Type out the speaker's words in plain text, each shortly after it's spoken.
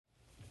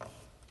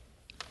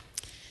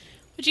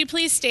Would you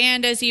please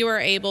stand as you are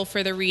able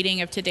for the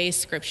reading of today's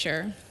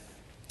scripture?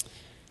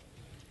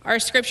 Our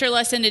scripture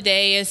lesson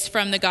today is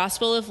from the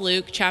Gospel of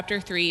Luke,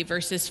 chapter 3,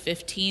 verses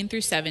 15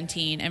 through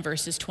 17, and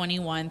verses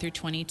 21 through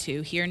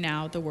 22. Hear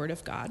now the word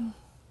of God.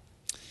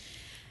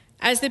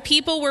 As the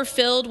people were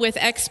filled with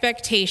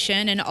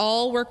expectation and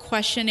all were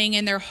questioning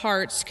in their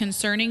hearts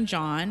concerning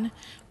John,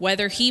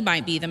 whether he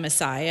might be the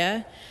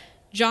Messiah,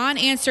 John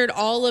answered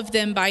all of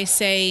them by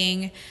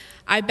saying,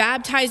 "I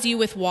baptize you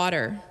with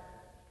water,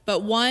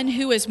 but one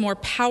who is more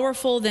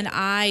powerful than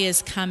I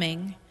is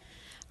coming.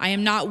 I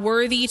am not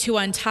worthy to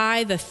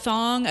untie the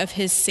thong of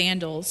his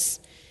sandals.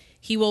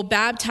 He will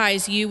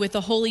baptize you with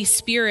the Holy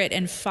Spirit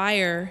and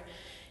fire.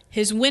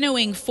 His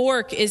winnowing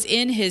fork is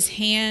in his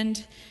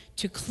hand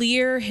to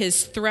clear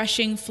his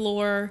threshing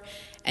floor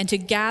and to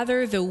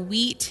gather the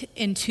wheat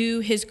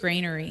into his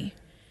granary.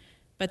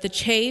 But the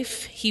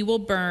chaff he will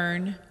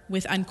burn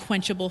with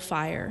unquenchable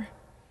fire."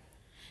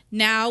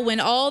 Now, when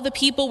all the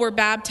people were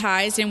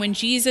baptized, and when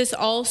Jesus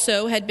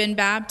also had been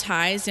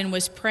baptized and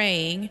was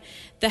praying,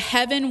 the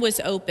heaven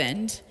was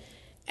opened,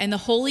 and the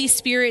Holy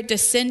Spirit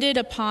descended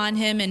upon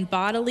him in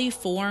bodily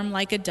form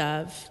like a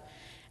dove.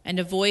 And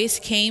a voice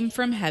came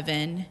from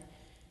heaven,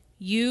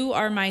 "You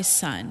are my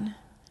Son,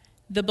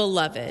 the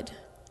beloved.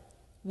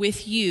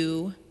 With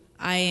you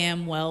I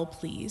am well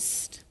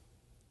pleased."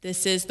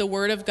 This is the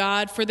word of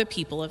God for the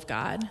people of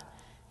God.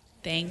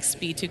 Thanks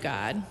be to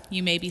God.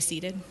 You may be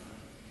seated.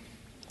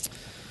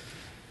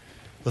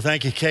 Well,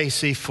 thank you,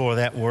 Casey, for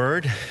that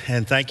word.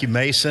 And thank you,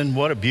 Mason.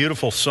 What a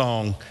beautiful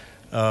song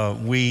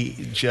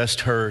we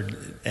just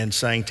heard and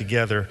sang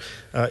together.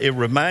 It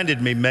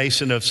reminded me,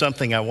 Mason, of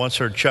something I once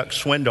heard Chuck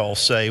Swindoll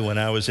say when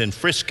I was in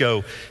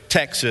Frisco,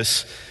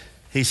 Texas.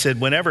 He said,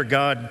 whenever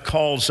God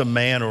calls a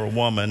man or a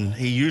woman,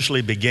 he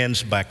usually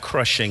begins by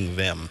crushing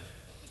them.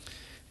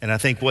 And I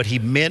think what he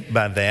meant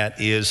by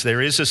that is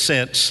there is a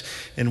sense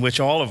in which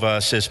all of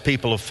us as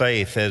people of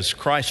faith, as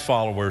Christ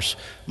followers,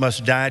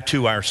 must die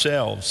to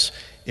ourselves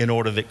in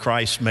order that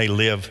Christ may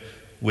live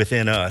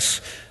within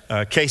us.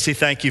 Casey,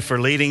 thank you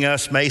for leading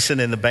us. Mason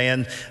and the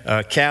band,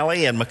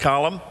 Callie and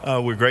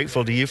McCollum, we're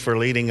grateful to you for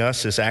leading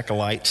us as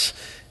acolytes.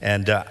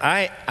 And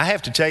I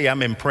have to tell you,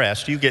 I'm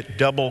impressed. You get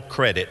double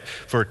credit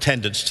for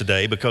attendance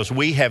today because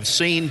we have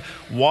seen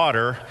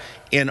water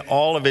in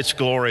all of its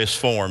glorious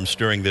forms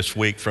during this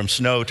week, from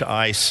snow to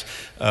ice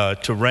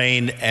to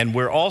rain. And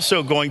we're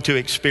also going to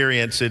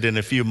experience it in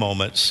a few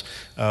moments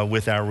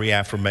with our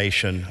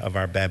reaffirmation of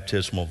our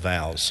baptismal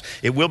vows.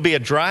 It will be a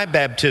dry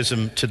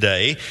baptism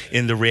today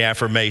in the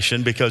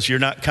reaffirmation because you're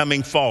not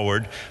coming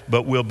forward,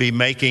 but we'll be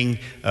making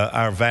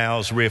our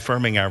vows,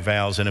 reaffirming our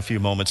vows in a few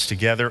moments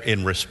together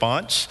in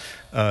response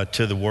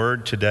to the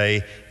word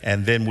today,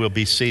 and then we'll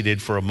be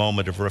seated for a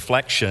moment of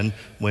reflection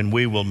when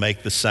we will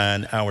make the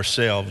sign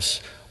ourselves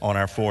on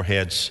our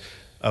foreheads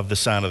of the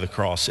sign of the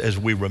cross as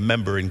we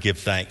remember and give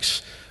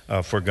thanks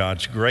for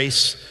God's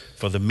grace,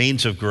 for the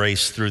means of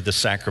grace through the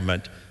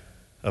sacrament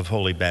of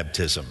holy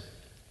baptism.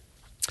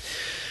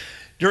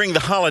 During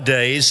the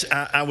holidays,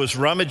 I was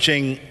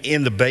rummaging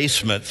in the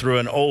basement through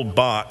an old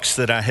box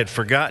that I had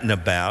forgotten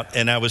about,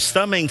 and I was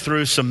thumbing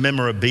through some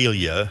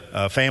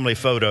memorabilia, family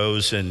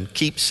photos and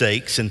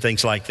keepsakes and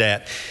things like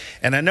that.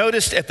 And I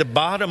noticed at the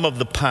bottom of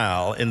the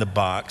pile in the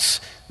box,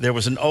 there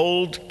was an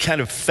old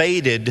kind of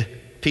faded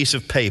piece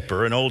of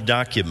paper, an old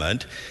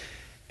document,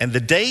 and the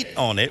date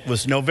on it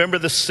was November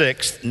the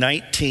 6th,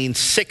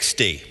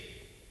 1960.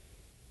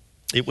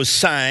 It was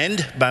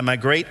signed by my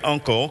great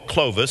uncle,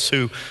 Clovis,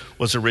 who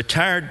was a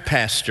retired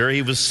pastor.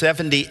 He was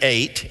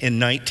 78 in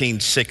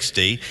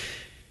 1960.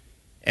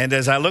 And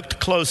as I looked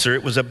closer,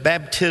 it was a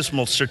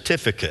baptismal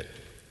certificate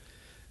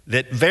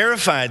that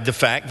verified the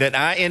fact that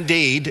I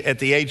indeed, at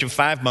the age of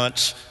 5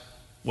 months,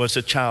 was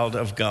a child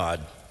of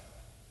God.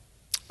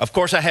 Of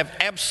course, I have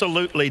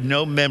absolutely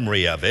no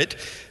memory of it.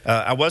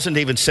 I wasn't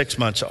even 6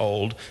 months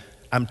old.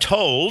 I'm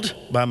told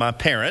by my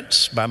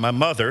parents, by my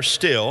mother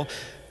still,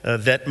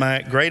 that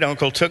my great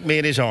uncle took me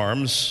in his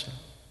arms,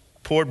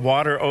 poured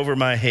water over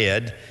my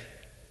head,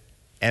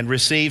 and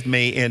received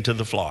me into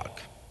the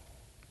flock.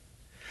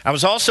 I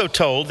was also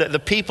told that the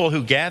people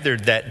who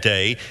gathered that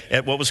day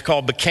at what was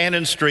called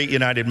Buchanan Street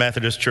United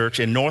Methodist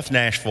Church in North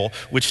Nashville,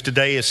 which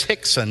today is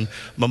Hickson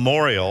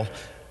Memorial,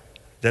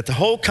 that the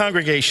whole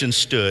congregation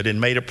stood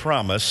and made a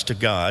promise to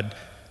God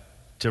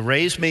to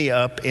raise me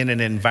up in an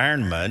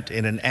environment,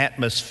 in an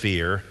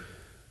atmosphere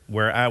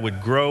where I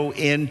would grow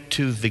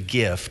into the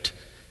gift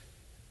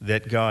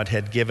that God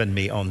had given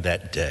me on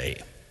that day.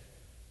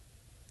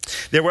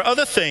 There were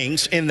other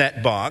things in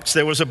that box.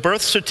 There was a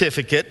birth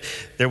certificate.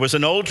 There was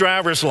an old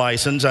driver's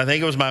license. I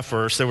think it was my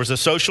first. There was a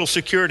social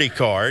security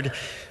card.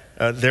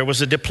 There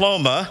was a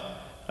diploma.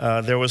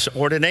 There was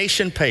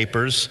ordination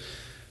papers.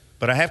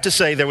 But I have to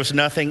say there was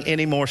nothing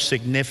any more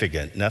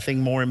significant, nothing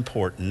more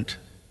important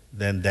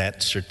than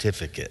that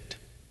certificate.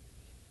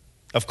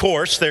 Of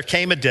course, there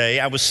came a day,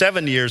 I was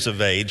 7 years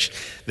of age,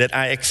 that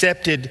I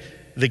accepted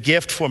the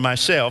gift for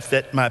myself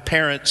that my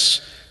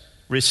parents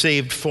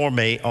received for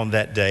me on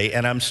that day,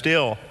 and I'm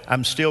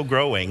still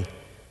growing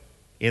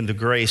in the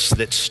grace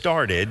that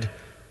started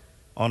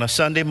on a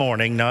Sunday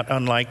morning not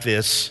unlike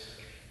this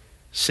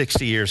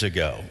 60 years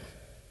ago.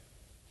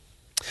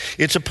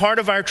 It's a part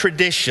of our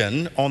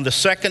tradition on the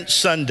second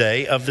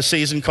Sunday of the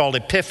season called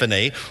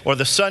Epiphany, or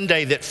the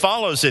Sunday that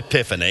follows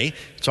Epiphany.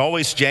 It's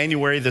always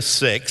January the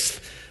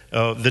 6th,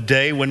 the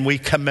day when we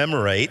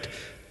commemorate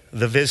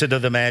the visit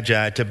of the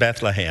Magi to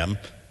Bethlehem.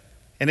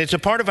 And it's a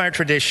part of our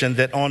tradition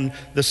that on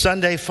the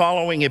Sunday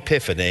following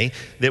Epiphany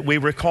that we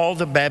recall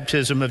the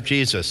baptism of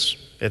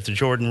Jesus at the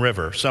Jordan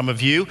River. Some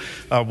of you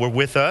were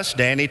with us,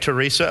 Danny,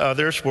 Teresa,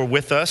 others were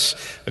with us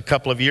a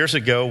couple of years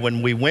ago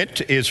when we went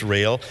to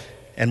Israel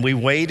and we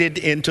waded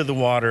into the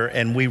water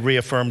and we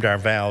reaffirmed our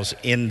vows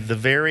in the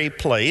very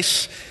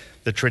place,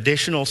 the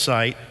traditional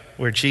site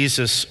where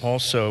Jesus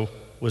also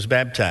was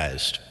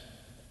baptized.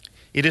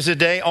 It is a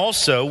day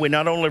also we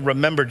not only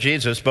remember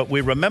Jesus, but we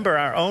remember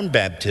our own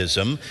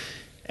baptism,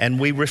 and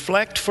we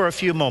reflect for a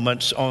few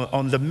moments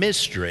on the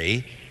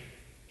mystery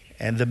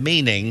and the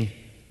meaning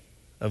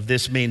of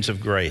this means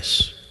of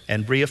grace,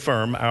 and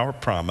reaffirm our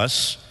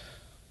promise,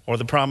 or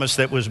the promise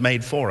that was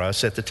made for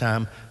us at the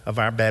time of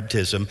our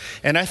baptism.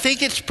 And I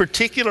think it's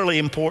particularly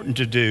important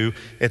to do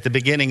at the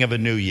beginning of a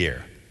new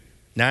year,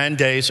 9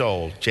 days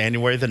old,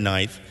 January the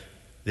 9th,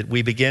 that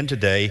we begin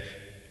today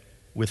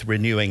with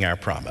renewing our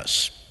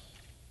promise.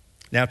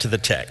 Now to the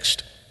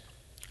text.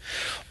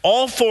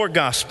 All four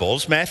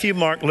Gospels, Matthew,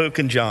 Mark, Luke,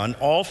 and John,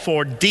 all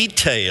four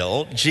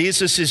detail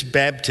Jesus'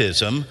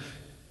 baptism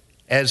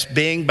as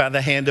being by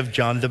the hand of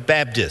John the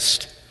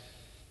Baptist.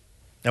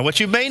 Now,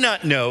 what you may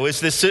not know is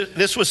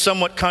this was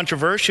somewhat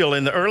controversial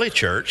in the early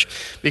church,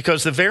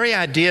 because the very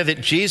idea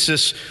that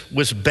Jesus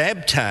was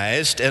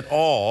baptized at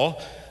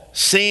all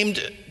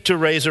seemed to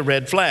raise a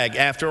red flag.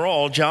 After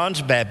all,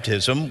 John's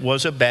baptism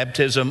was a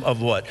baptism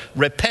of what?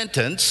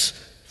 Repentance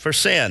for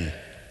sin.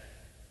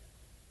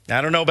 Now,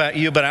 I don't know about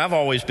you, but I've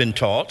always been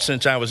taught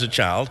since I was a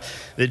child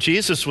that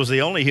Jesus was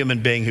the only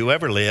human being who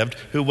ever lived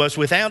who was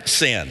without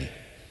sin.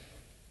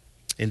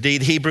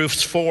 Indeed,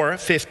 Hebrews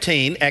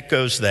 4:15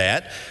 echoes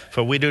that,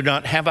 for we do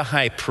not have a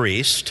high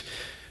priest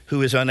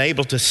who is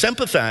unable to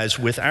sympathize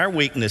with our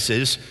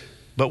weaknesses,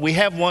 but we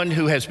have one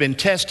who has been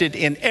tested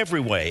in every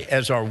way,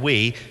 as are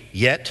we,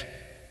 yet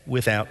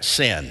without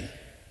sin.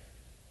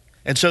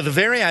 And so the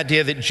very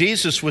idea that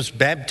Jesus was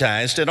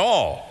baptized at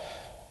all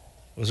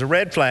was a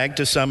red flag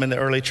to some in the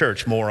early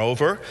church.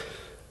 Moreover,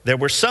 there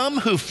were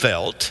some who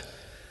felt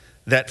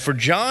that for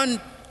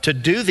John to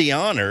do the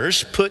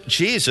honors put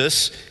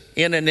Jesus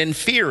in an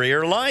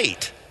inferior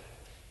light,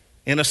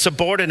 in a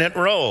subordinate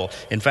role.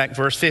 In fact,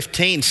 verse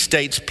 15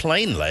 states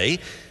plainly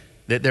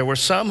that there were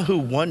some who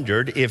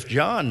wondered if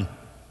John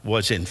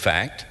was in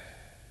fact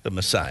the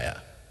Messiah.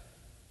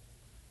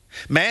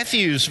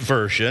 Matthew's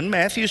version,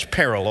 Matthew's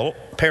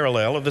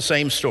parallel of the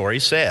same story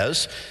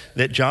says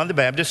that John the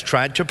Baptist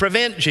tried to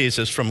prevent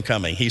Jesus from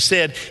coming. He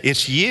said,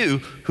 "It's you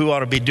who ought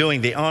to be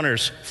doing the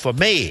honors for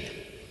me."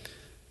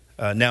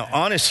 Now,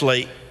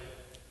 honestly,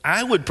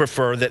 I would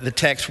prefer that the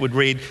text would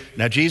read,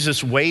 "Now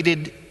Jesus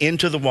waded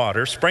into the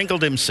water,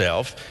 sprinkled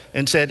himself,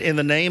 and said, 'In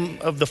the name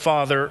of the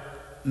Father,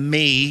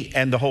 me,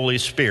 and the Holy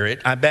Spirit,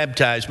 I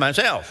baptize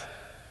myself.'"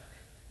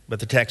 But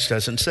the text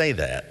doesn't say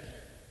that.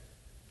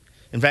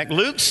 In fact,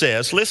 Luke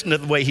says, listen to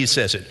the way he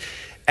says it,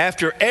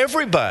 after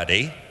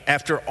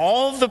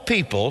all the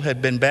people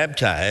had been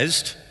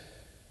baptized,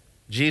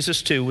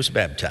 Jesus too was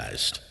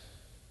baptized.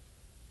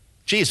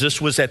 Jesus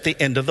was at the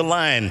end of the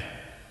line.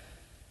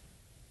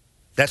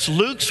 That's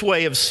Luke's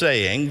way of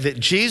saying that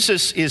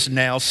Jesus is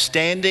now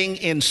standing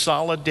in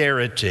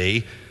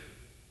solidarity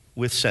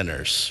with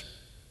sinners.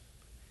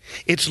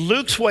 It's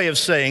Luke's way of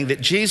saying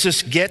that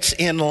Jesus gets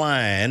in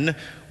line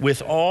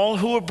with all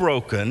who are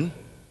broken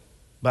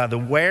by the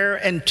wear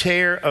and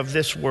tear of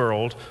this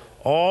world,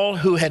 all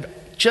who had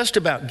just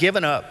about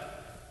given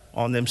up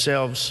on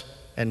themselves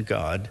and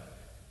God.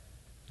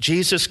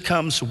 Jesus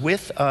comes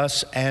with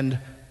us and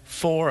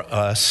for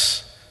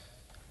us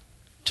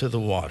to the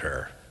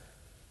water.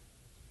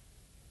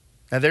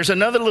 Now, there's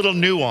another little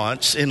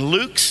nuance in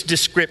Luke's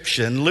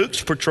description,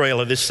 Luke's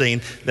portrayal of this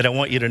scene that I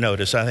want you to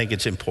notice. I think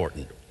it's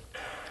important.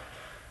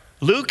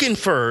 Luke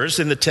infers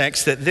in the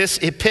text that this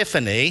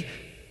epiphany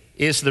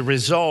is the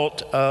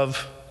result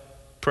of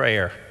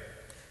prayer.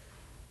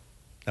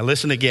 Now,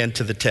 listen again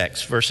to the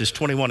text, verses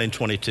 21 and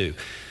 22.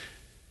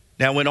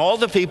 Now, when all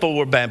the people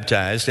were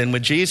baptized, and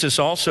when Jesus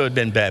also had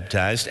been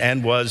baptized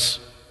and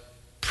was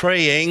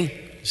praying,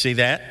 see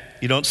that?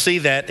 You don't see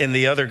that in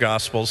the other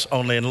Gospels,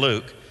 only in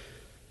Luke.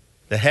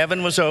 The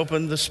heaven was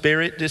opened, the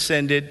Spirit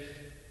descended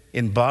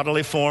in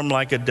bodily form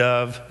like a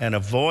dove, and a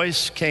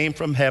voice came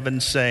from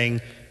heaven saying,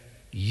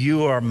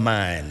 "You are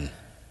mine.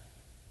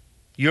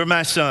 You're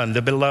my Son,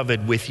 the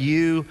beloved. With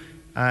you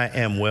I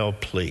am well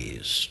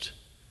pleased."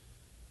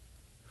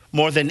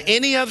 More than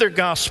any other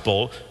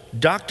gospel,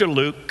 Dr.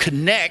 Luke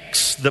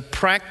connects the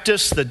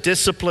practice, the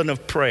discipline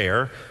of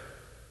prayer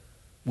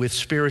with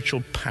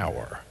spiritual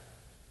power.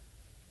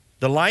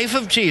 The life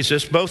of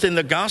Jesus, both in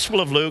the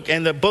Gospel of Luke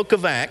and the book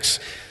of Acts,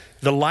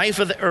 the life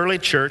of the early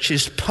church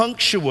is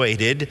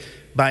punctuated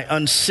by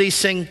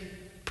unceasing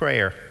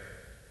prayer.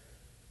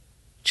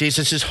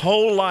 Jesus'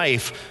 whole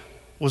life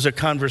was a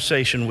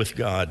conversation with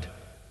God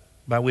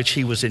by which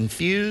he was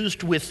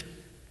infused with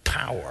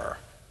power.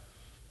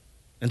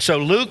 And so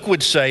Luke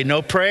would say,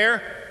 no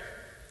prayer,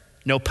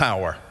 no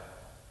power.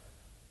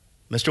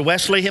 Mr.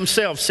 Wesley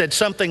himself said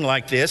something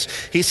like this.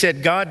 He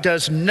said, God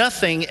does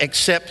nothing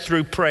except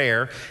through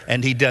prayer,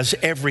 and he does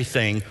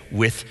everything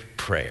with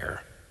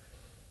prayer.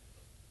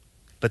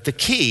 But the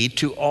key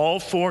to all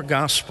four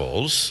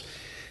Gospels,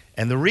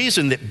 and the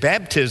reason that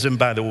baptism,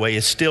 by the way,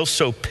 is still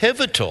so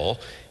pivotal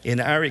in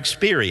our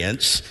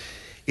experience,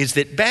 is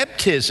that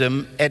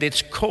baptism at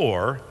its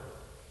core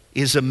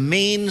is a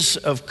means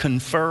of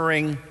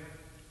conferring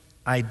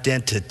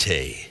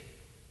identity.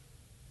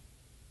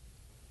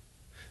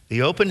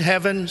 The open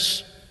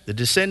heavens, the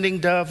descending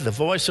dove, the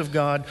voice of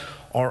God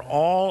are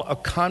all a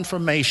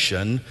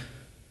confirmation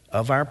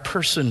of our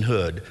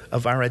personhood,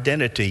 of our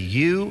identity.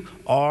 You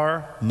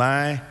are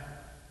my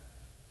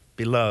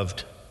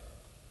beloved.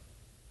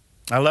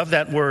 I love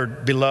that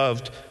word,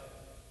 beloved.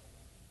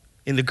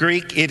 In the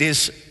Greek, it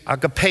is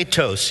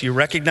agapetos. You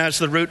recognize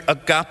the root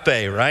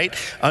agape, right?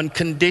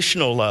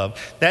 Unconditional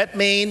love. That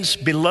means,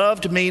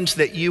 beloved means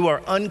that you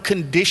are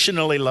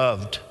unconditionally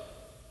loved,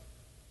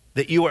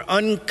 that you are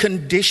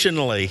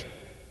unconditionally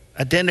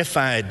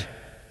identified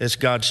as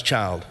God's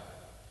child.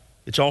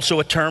 It's also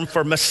a term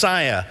for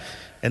Messiah.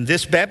 And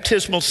this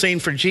baptismal scene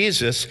for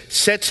Jesus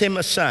sets him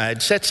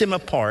aside, sets him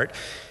apart.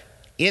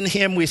 In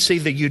him we see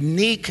the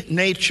unique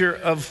nature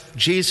of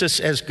Jesus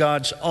as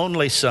God's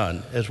only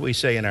Son, as we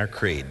say in our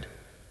creed.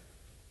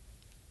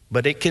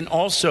 But it can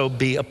also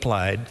be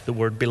applied, the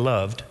word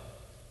beloved,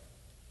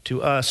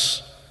 to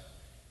us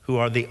who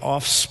are the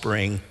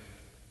offspring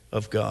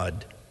of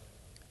God.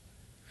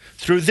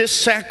 Through this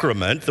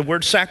sacrament, the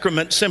word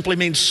sacrament simply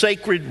means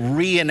sacred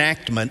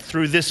reenactment.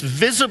 Through this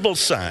visible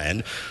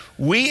sign,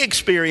 we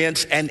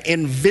experience an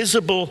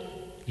invisible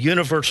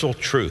universal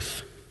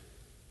truth.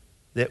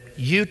 That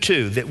you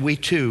too, that we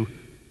too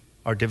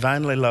are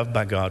divinely loved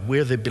by God.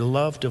 We're the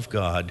beloved of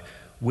God.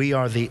 We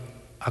are the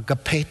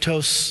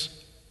agapetos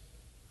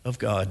of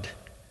God.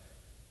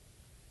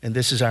 And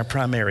this is our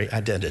primary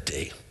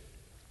identity.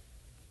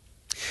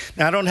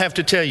 Now, I don't have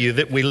to tell you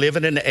that we live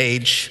in an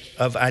age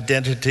of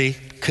identity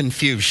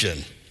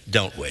confusion,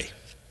 don't we?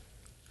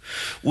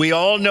 We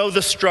all know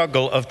the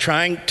struggle of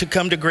trying to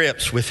come to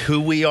grips with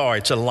who we are.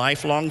 It's a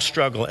lifelong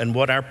struggle and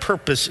what our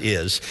purpose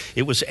is.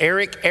 It was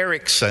Erik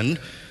Erikson,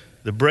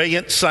 the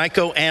brilliant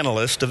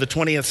psychoanalyst of the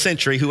 20th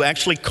century, who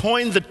actually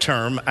coined the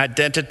term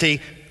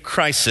identity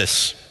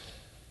crisis.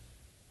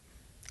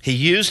 He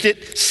used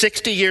it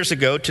 60 years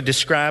ago to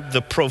describe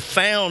the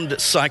profound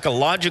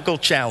psychological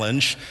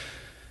challenge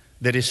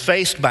that is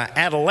faced by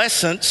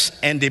adolescents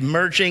and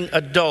emerging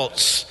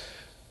adults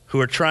who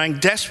are trying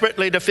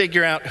desperately to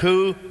figure out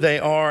who they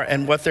are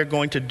and what they're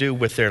going to do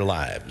with their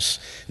lives.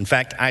 In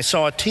fact, I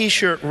saw a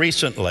t-shirt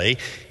recently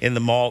in the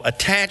mall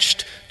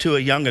attached to a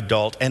young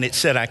adult, and it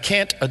said, "I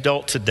can't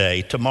adult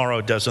today.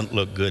 Tomorrow doesn't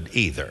look good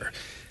either."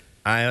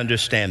 I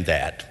understand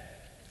that.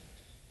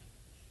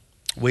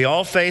 We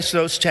all face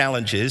those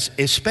challenges,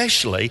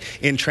 especially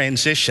in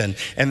transition.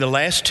 And the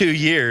last 2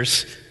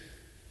 years,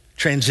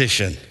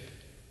 transition.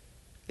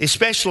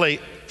 Especially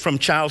from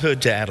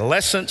childhood to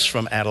adolescence,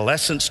 from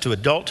adolescence to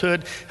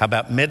adulthood. How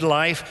about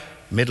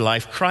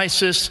midlife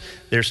crisis?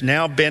 There's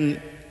now been,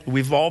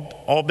 we've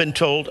all been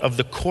told of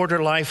the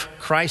quarter life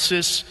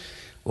crisis.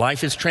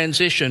 Life is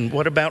transition.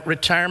 What about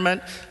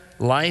retirement?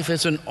 Life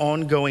is an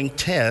ongoing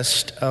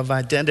test of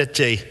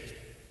identity.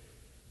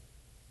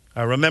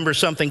 I remember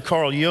something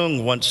Carl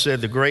Jung once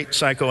said, the great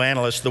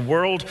psychoanalyst: the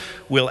world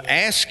will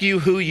ask you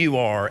who you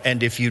are,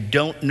 and if you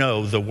don't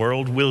know, the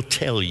world will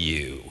tell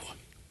you.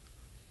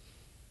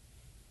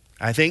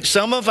 I think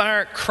some of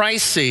our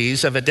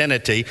crises of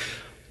identity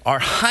are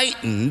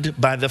heightened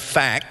by the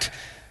fact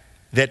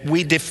that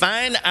we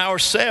define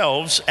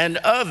ourselves and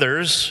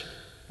others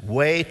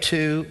way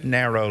too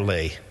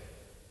narrowly.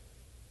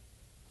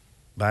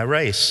 By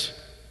race,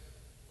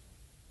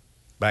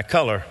 by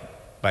color,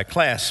 by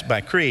class,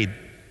 by creed.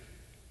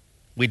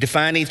 We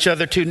define each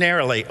other too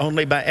narrowly,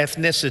 only by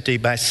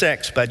ethnicity, by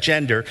sex, by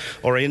gender,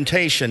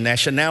 orientation,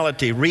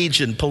 nationality,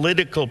 region,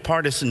 political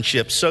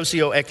partisanship,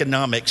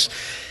 socioeconomics.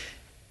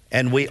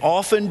 And we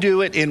often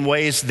do it in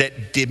ways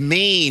that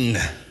demean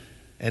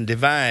and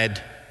divide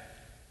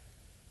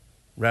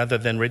rather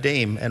than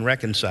redeem and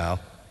reconcile.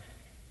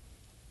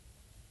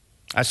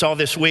 I saw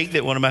this week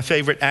that one of my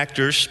favorite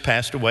actors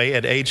passed away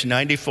at age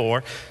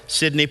 94,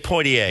 Sidney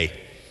Poitier.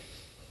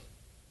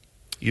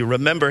 You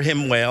remember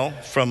him well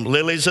from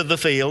Lilies of the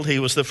Field. He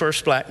was the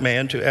first black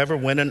man to ever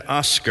win an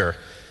Oscar.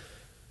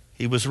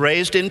 He was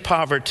raised in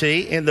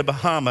poverty in the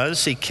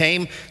Bahamas. He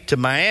came to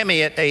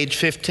Miami at age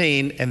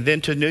 15 and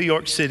then to New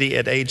York City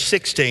at age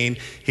 16.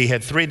 He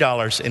had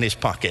 $3 in his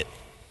pocket.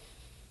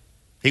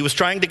 He was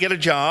trying to get a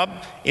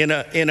job in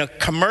a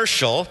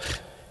commercial,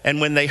 and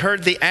when they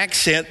heard the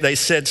accent, they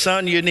said,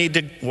 "Son, you need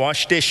to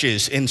wash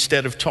dishes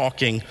instead of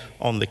talking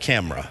on the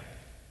camera."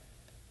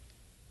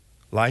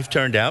 Life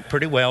turned out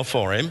pretty well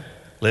for him.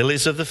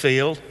 Lilies of the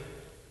field,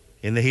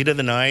 In the Heat of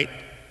the Night,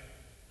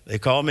 They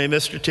Call Me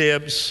Mr.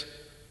 Tibbs,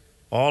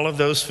 all of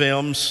those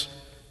films.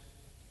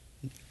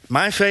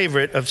 My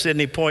favorite of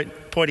Sidney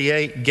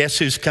Poitier, Guess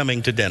Who's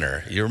Coming to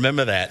Dinner? You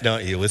remember that,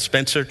 don't you? With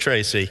Spencer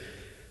Tracy,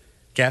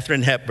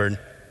 Katharine Hepburn.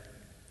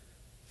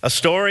 A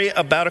story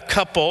about a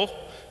couple,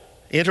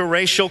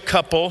 interracial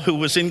couple who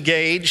was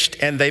engaged,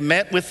 and they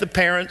met with the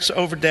parents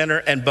over dinner,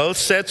 and both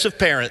sets of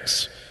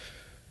parents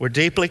were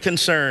deeply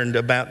concerned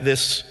about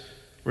this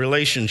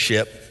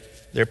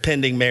relationship, their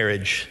pending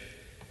marriage.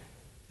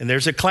 And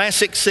there's a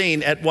classic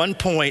scene at one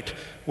point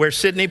where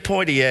Sidney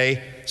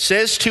Poitier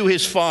says to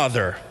his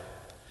father,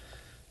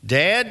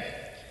 "Dad,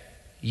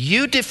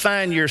 you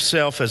define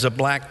yourself as a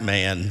black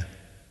man.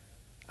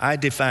 I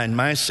define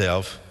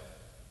myself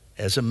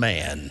as a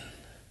man."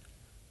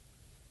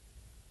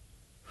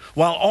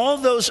 While all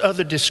those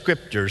other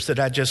descriptors that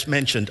I just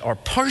mentioned are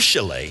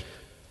partially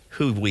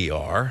who we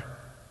are,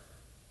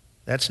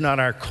 that's not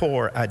our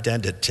core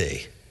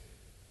identity.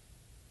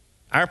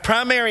 Our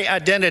primary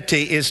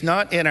identity is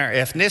not in our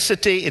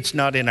ethnicity, it's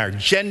not in our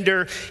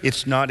gender,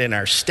 it's not in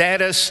our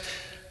status.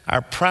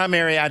 Our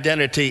primary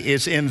identity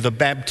is in the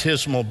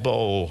baptismal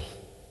bowl.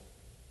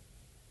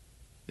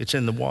 It's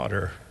in the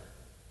water.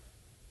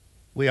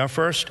 We are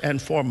first and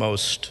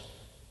foremost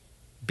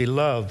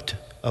beloved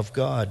of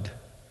God.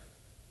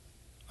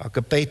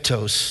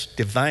 Agapetos,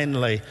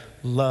 divinely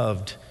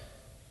loved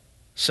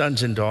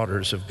sons and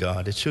daughters of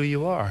God. It's who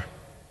you are.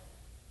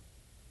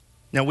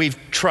 Now, we've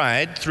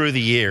tried through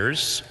the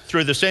years,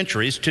 through the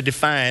centuries, to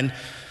define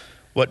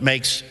what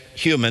makes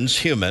humans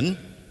human.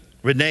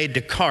 René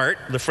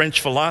Descartes, the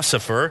French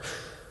philosopher,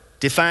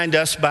 defined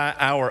us by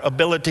our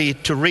ability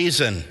to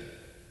reason.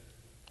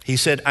 He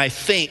said, "I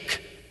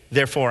think,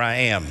 therefore I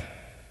am."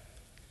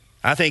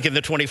 I think in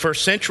the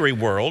 21st century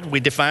world, we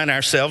define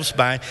ourselves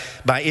by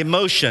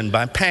emotion,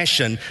 by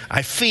passion.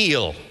 I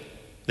feel,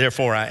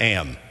 therefore I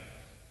am.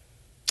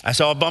 I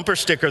saw a bumper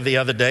sticker the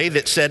other day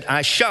that said,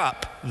 "I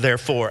shop,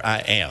 therefore I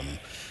am."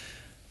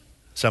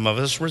 Some of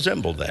us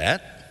resemble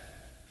that.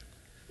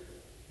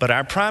 But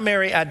our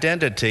primary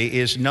identity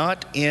is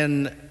not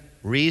in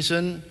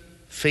reason,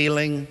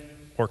 feeling,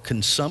 or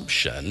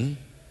consumption.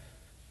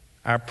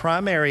 Our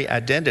primary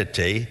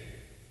identity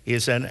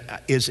is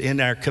in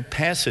our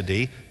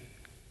capacity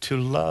to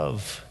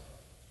love.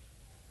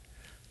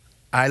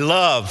 I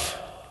love,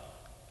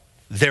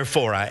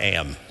 therefore I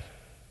am.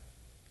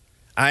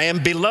 I am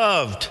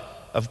beloved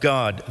of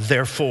God,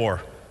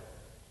 therefore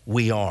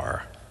we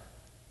are.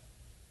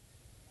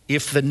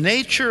 If the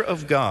nature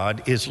of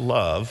God is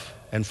love,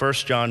 and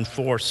 1 John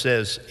 4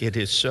 says it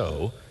is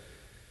so,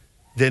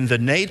 then the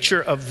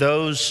nature of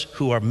those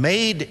who are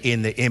made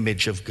in the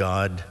image of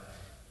God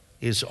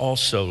is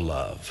also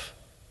love.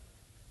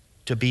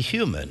 To be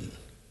human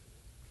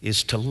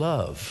is to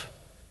love.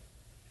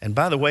 And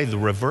by the way, the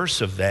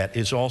reverse of that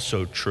is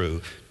also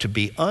true. To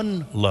be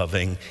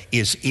unloving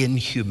is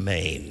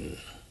inhumane.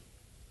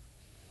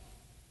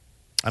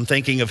 I'm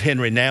thinking of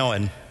Henry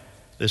Nouwen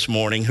this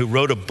morning, who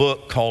wrote a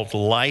book called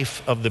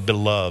Life of the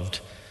Beloved.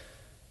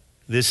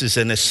 This is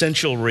an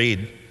essential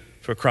read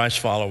for Christ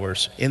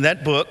followers. In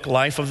that book,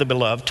 Life of the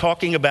Beloved,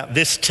 talking about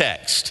this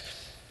text,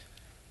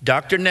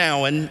 Dr.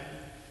 Nouwen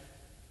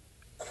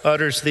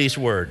utters these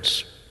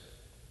words: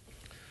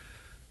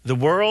 "The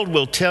world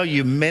will tell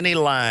you many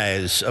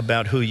lies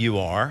about who you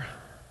are,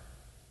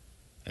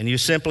 and you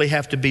simply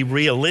have to be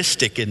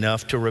realistic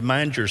enough to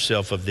remind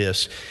yourself of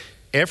this.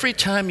 Every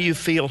time you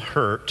feel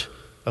hurt,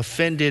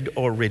 offended,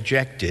 or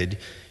rejected,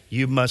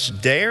 you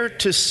must dare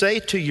to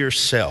say to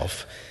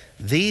yourself,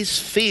 these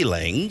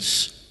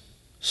feelings,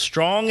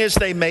 strong as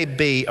they may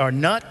be, are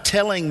not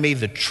telling me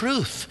the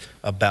truth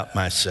about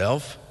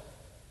myself.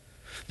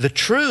 The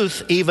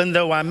truth, even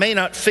though I may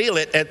not feel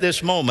it at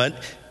this moment,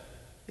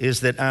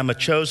 is that I'm a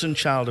chosen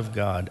child of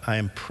God. I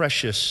am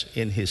precious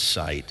in His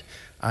sight.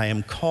 I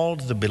am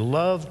called the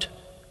beloved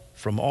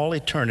from all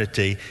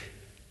eternity,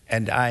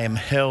 and I am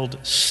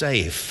held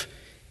safe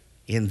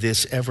in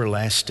this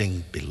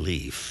everlasting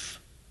belief."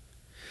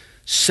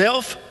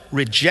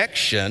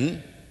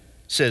 Self-rejection,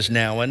 says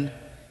Nouwen,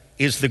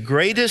 is the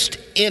greatest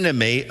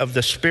enemy of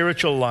the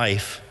spiritual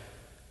life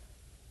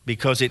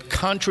because it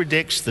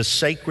contradicts the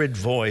sacred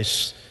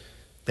voice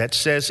that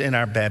says in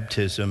our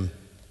baptism,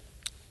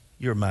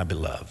 "You're my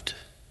beloved."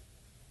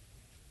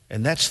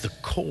 And that's the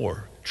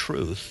core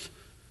truth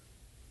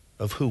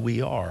of who we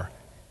are.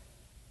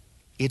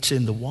 It's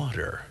in the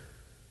water.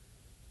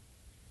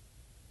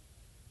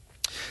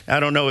 I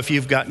don't know if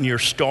you've gotten your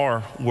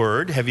star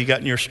word. Have you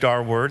gotten your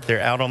star word?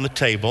 They're out on the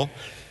table.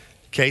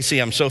 Casey,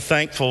 I'm so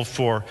thankful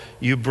for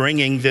you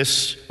bringing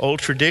this old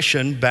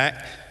tradition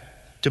back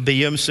to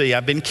BUMC.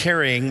 I've been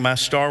carrying my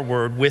star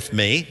word with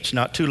me. It's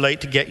not too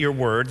late to get your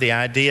word. The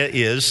idea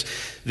is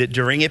that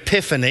during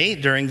Epiphany,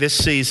 during this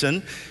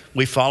season,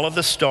 we follow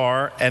the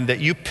star, and that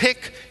you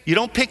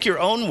don't pick your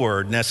own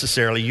word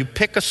necessarily. You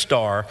pick a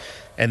star,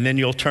 and then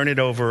you'll turn it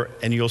over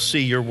and you'll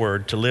see your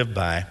word to live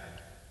by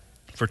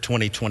for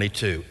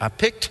 2022. I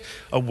picked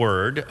a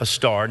word, a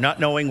star, not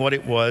knowing what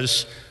it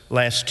was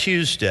last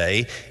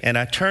Tuesday, and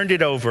I turned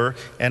it over,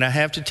 and I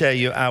have to tell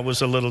you, I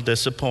was a little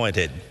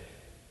disappointed.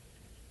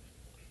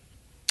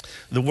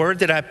 The word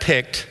that I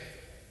picked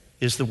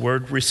is the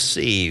word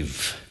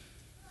receive.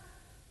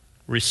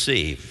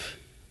 Receive.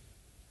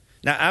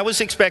 Now, I was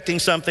expecting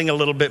something a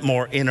little bit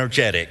more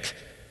energetic,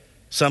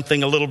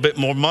 something a little bit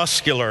more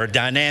muscular,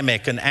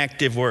 dynamic, an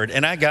active word,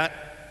 and I got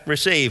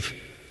receive.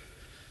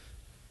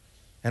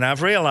 And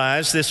I've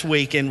realized this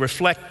week in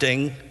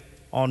reflecting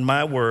on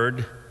my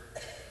word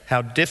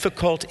how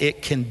difficult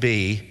it can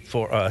be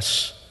for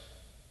us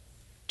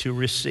to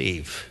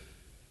receive.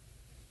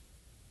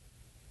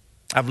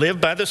 I've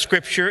lived by the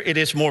scripture, it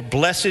is more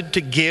blessed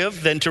to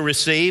give than to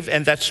receive,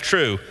 and that's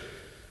true.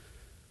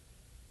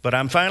 But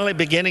I'm finally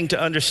beginning to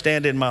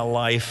understand in my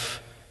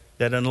life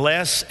that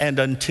unless and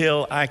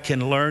until I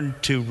can learn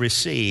to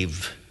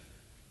receive,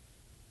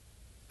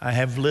 I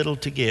have little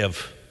to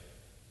give.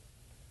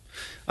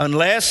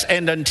 Unless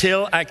and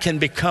until I can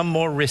become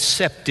more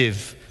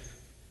receptive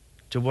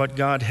to what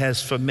God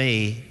has for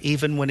me,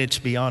 even when it's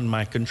beyond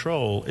my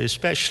control,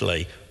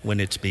 especially when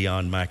it's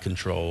beyond my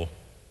control.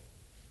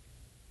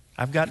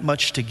 I've got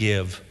much to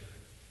give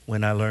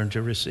when I learn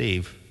to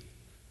receive.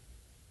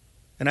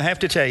 And I have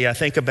to tell you, I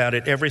think about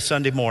it every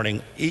Sunday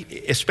morning,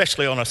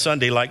 especially on a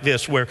Sunday like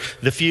this, where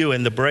the few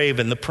and the brave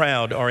and the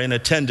proud are in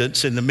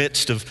attendance in the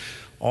midst of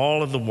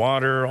all of the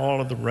water, all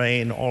of the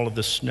rain, all of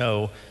the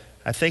snow.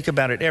 I think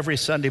about it every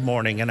Sunday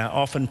morning, and I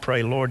often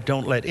pray, Lord,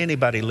 don't let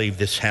anybody leave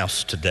this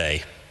house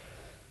today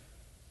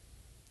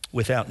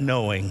without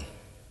knowing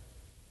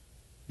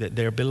that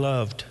they're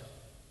beloved.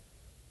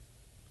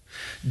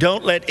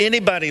 Don't let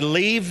anybody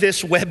leave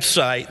this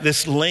website,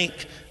 this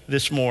link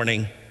this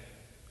morning,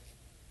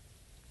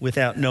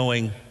 without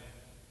knowing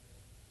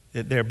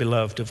that they're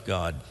beloved of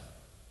God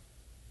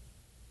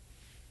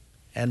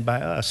and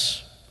by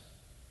us.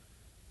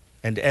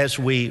 And as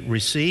we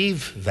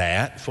receive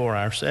that for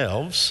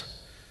ourselves,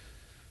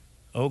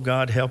 oh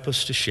God, help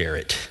us to share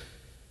it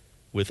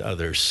with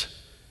others,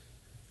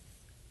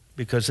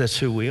 because that's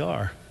who we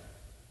are.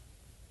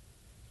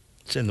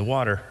 It's in the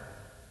water.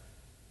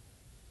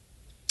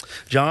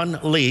 John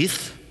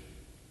Leith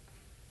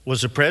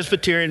was a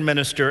Presbyterian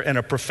minister and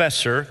a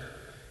professor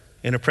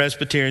in a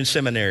Presbyterian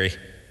seminary.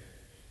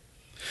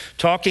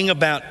 Talking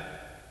about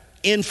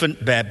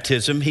infant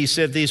baptism, he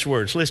said these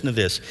words. Listen to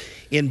this.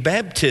 In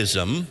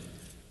baptism,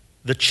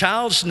 the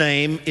child's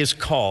name is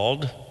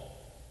called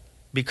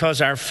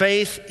because our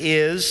faith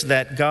is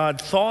that God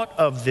thought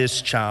of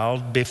this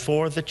child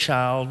before the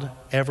child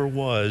ever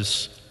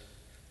was.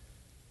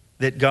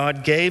 That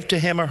God gave to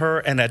him or her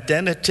an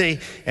identity,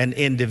 an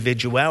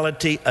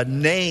individuality, a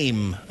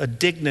name, a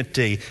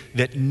dignity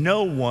that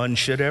no one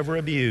should ever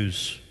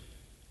abuse.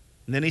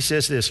 And then he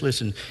says this,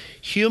 listen,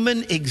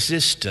 human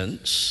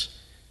existence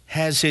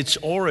has its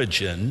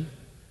origin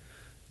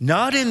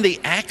not in the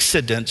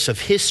accidents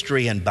of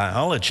history and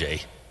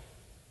biology,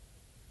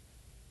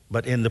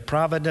 but in the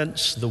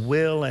providence, the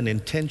will, and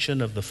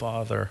intention of the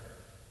Father,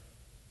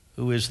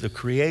 who is the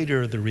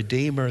creator, the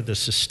redeemer, the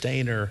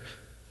sustainer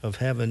of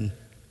heaven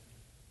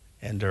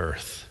and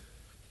earth.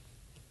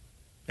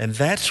 And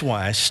that's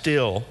why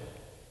still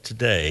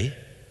today,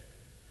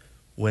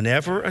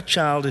 whenever a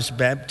child is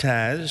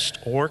baptized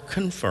or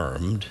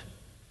confirmed,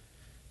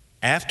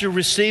 after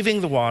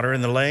receiving the water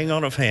and the laying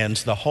on of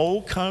hands, the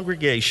whole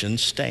congregation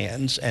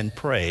stands and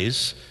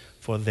prays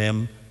for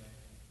them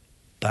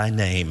by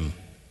name.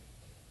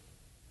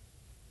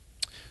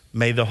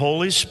 May the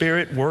Holy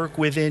Spirit work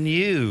within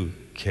you,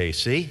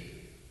 Casey,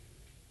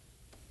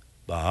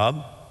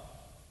 Bob,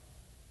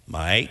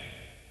 Mike.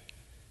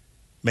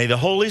 May the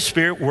Holy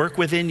Spirit work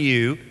within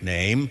you,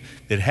 name,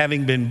 that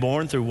having been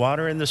born through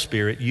water and the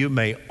Spirit, you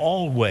may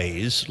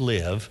always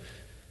live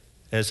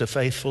as a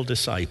faithful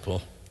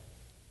disciple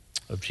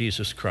of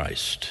Jesus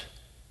Christ.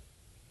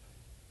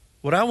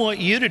 What I want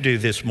you to do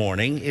this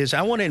morning is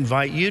I want to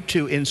invite you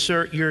to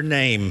insert your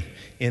name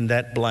in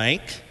that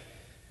blank,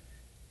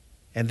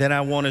 and then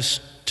I want us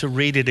to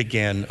read it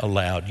again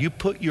aloud. You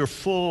put your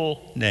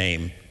full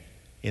name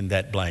in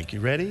that blank.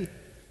 You ready?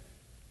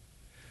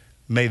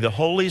 May the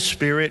Holy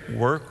Spirit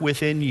work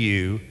within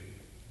you,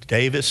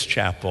 Davis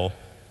Chapel,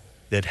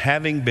 that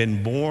having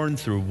been born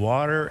through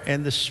water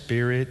and the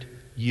Spirit,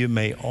 you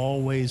may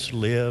always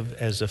live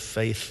as a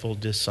faithful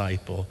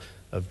disciple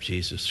of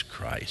Jesus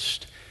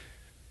Christ.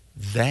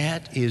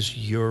 That is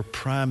your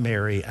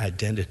primary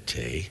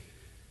identity,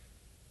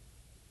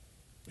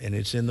 and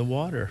it's in the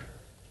water.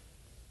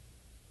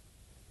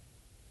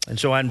 And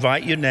so I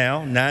invite you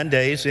now, 9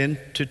 days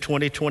into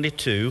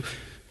 2022.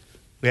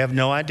 We have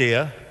no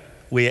idea.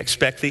 We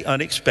expect the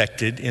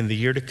unexpected in the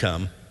year to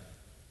come.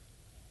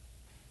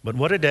 But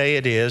what a day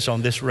it is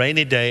on this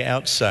rainy day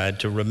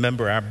outside to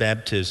remember our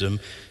baptism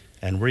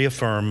and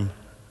reaffirm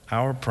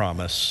our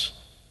promise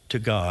to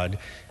God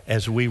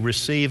as we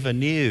receive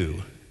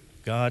anew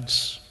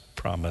God's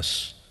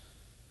promise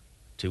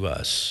to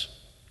us.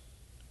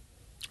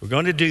 We're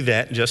going to do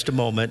that in just a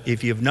moment.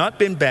 If you've not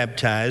been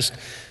baptized,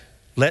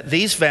 let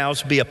these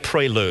vows be a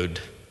prelude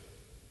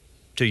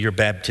to your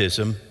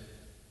baptism.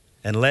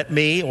 And let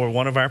me or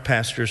one of our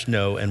pastors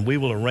know, and we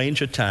will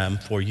arrange a time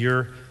for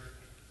your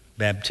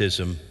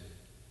baptism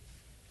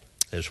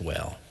as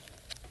well.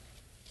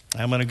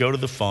 I'm going to go to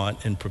the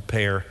font and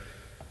prepare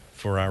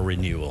for our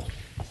renewal.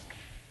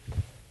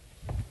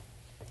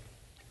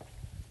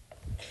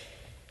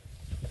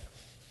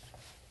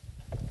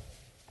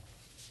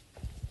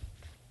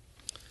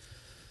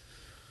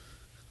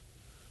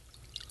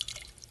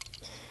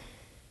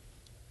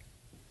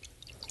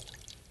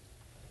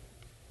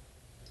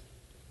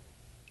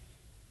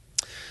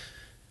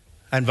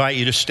 I invite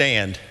you to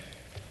stand,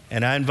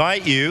 and I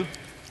invite you,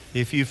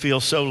 if you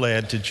feel so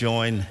led, to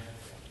join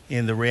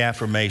in the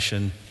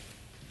reaffirmation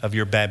of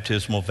your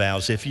baptismal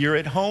vows. If you're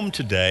at home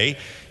today,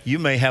 you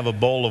may have a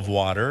bowl of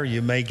water.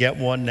 You may get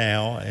one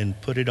now and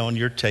put it on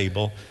your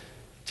table.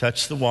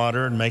 Touch the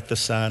water and make the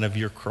sign of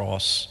the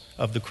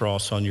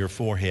cross on your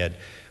forehead.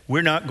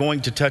 We're not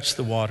going to touch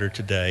the water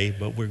today,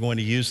 but we're going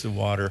to use the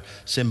water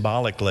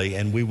symbolically,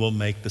 and we will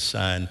make the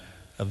sign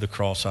of the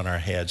cross on our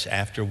heads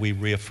after we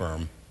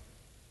reaffirm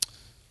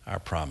our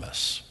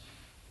promise.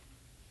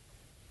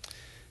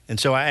 And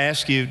so I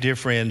ask you, dear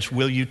friends,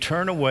 will you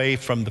turn away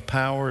from the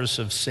powers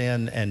of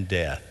sin and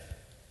death?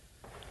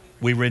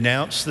 We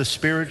renounce the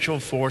spiritual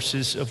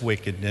forces of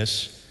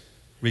wickedness,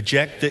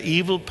 reject the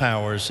evil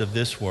powers of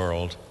this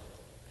world,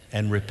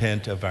 and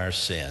repent of our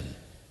sin.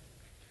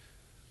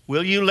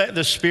 Will you let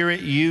the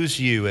Spirit use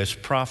you as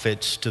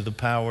prophets to the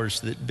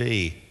powers that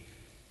be?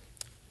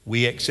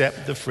 We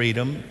accept the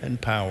freedom and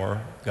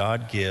power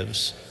God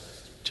gives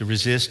to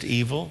resist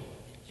evil,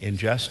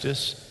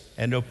 injustice,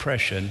 and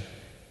oppression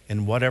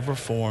in whatever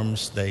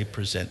forms they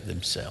present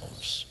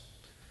themselves.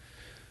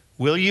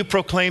 Will you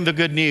proclaim the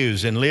good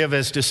news and live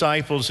as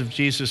disciples of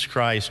Jesus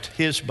Christ,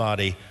 his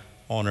body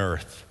on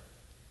earth?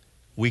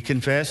 We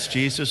confess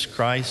Jesus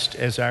Christ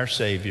as our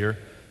Savior,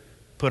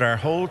 put our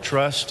whole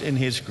trust in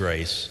his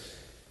grace,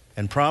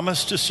 and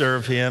promise to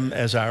serve him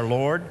as our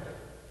Lord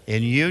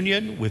in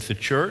union with the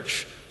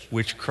church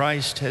which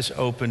Christ has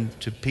opened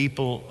to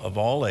people of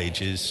all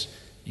ages,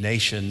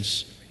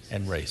 nations,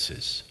 and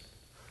races.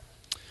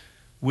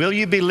 Will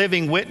you be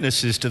living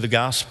witnesses to the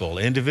gospel,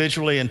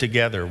 individually and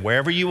together,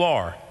 wherever you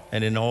are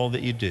and in all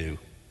that you do?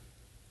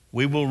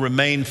 We will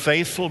remain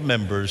faithful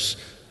members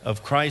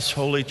of Christ's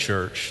holy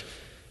church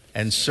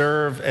and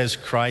serve as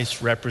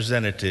Christ's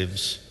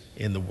representatives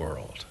in the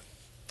world.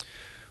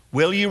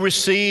 Will you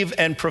receive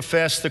and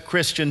profess the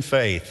Christian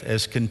faith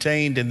as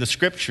contained in the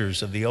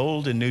scriptures of the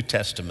Old and New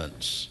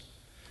Testaments?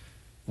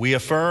 We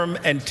affirm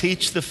and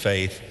teach the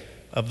faith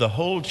of the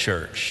whole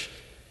church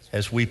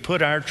as we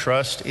put our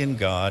trust in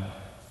God,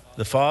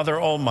 the Father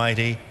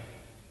Almighty,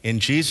 in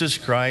Jesus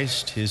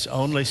Christ, his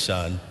only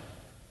Son,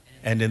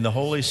 and in the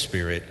Holy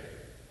Spirit,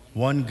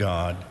 one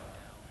God,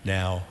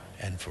 now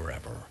and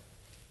forever.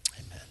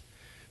 Amen.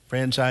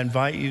 Friends, I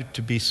invite you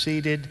to be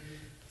seated,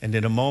 and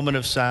in a moment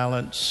of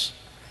silence,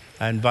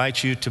 I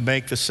invite you to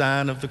make the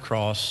sign of the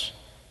cross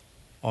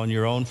on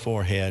your own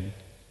forehead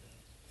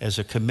as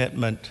a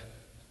commitment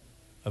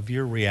of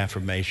your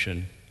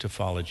reaffirmation to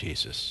follow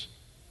Jesus.